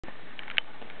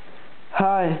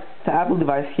Hi, it's the Apple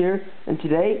device here, and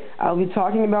today I'll be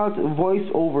talking about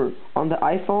Voiceover on the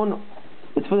iPhone.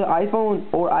 It's for the iPhone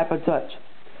or iPod Touch.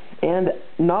 And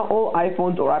not all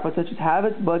iPhones or iPod Touches have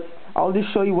it, but I'll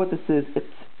just show you what this is.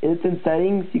 It's in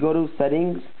Settings. You go to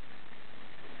Settings,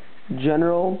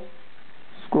 General,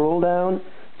 scroll down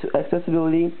to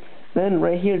Accessibility. Then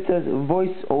right here it says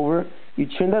Voiceover. You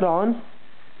turn that on,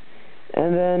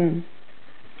 and then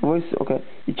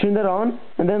you turn that on,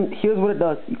 and then here's what it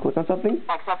does. You click on something.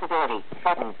 Accessibility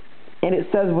button. And it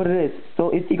says what it is.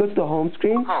 So if you go to the home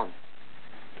screen. Home.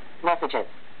 Messages.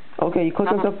 Okay, you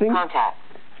click on something. Contacts.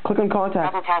 Click on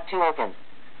Contacts. Double tap to open.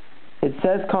 It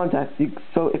says Contacts.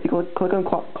 So if you click on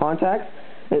Contacts,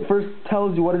 it first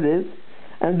tells you what it is,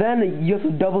 and then you have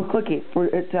to double click it for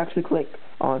it to actually click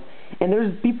on. And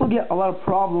people get a lot of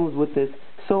problems with this.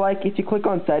 So like if you click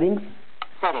on Settings.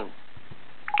 Settings.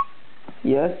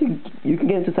 Yes, you can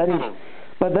get into settings.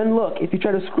 But then look, if you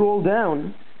try to scroll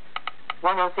down,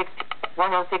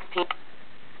 106p.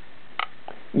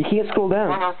 You can't scroll down.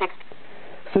 106.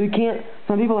 So you can't.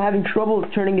 Some people are having trouble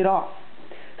turning it off.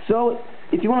 So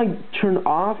if you want to turn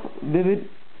off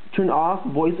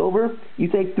Voiceover, you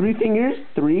take 3 fingers,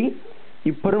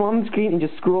 you put them on the screen and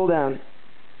just scroll down.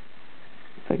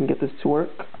 If I can get this to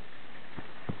work.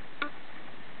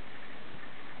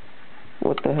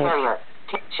 What the heck? Carrier.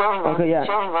 Okay, yeah,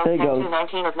 there you go.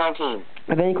 19 of 19.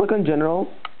 And then you click on General.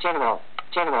 General.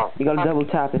 You gotta double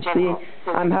tap it. See,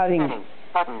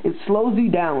 it slows you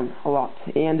down a lot,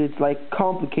 and it's like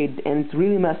complicated, and it's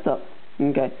really messed up.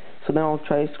 Okay, so then I'll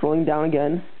try scrolling down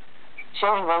again.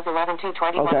 Showing rows 11 to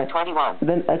 21 okay. of 21. And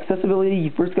then Accessibility,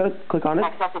 you first gotta click on it.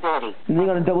 Accessibility. And then you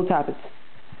gotta double tap it.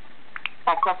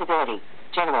 Accessibility.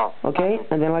 General. Okay,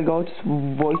 and then I go to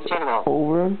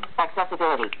Voiceover.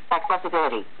 Accessibility.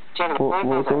 General.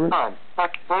 Voiceover. On.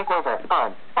 Voiceover.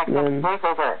 On.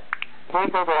 Voiceover.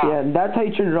 Yeah, that's how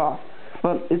you turn it off.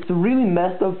 But it's a really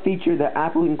messed up feature that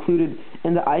Apple included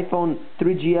in the iPhone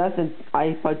 3GS and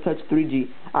iPod Touch 3G.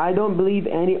 I don't believe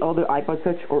any other iPod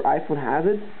Touch or iPhone has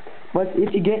it. But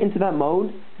if you get into that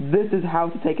mode, this is how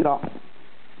to take it off.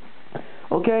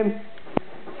 Okay,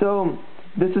 so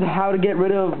this is how to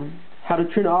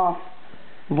turn off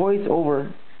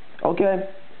Voiceover. Okay,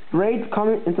 rate,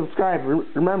 comment, and subscribe.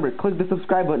 Remember, click the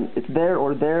subscribe button. It's there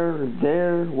or there,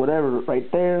 whatever,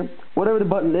 right there. Whatever the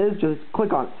button is, just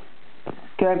click on it.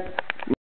 Okay?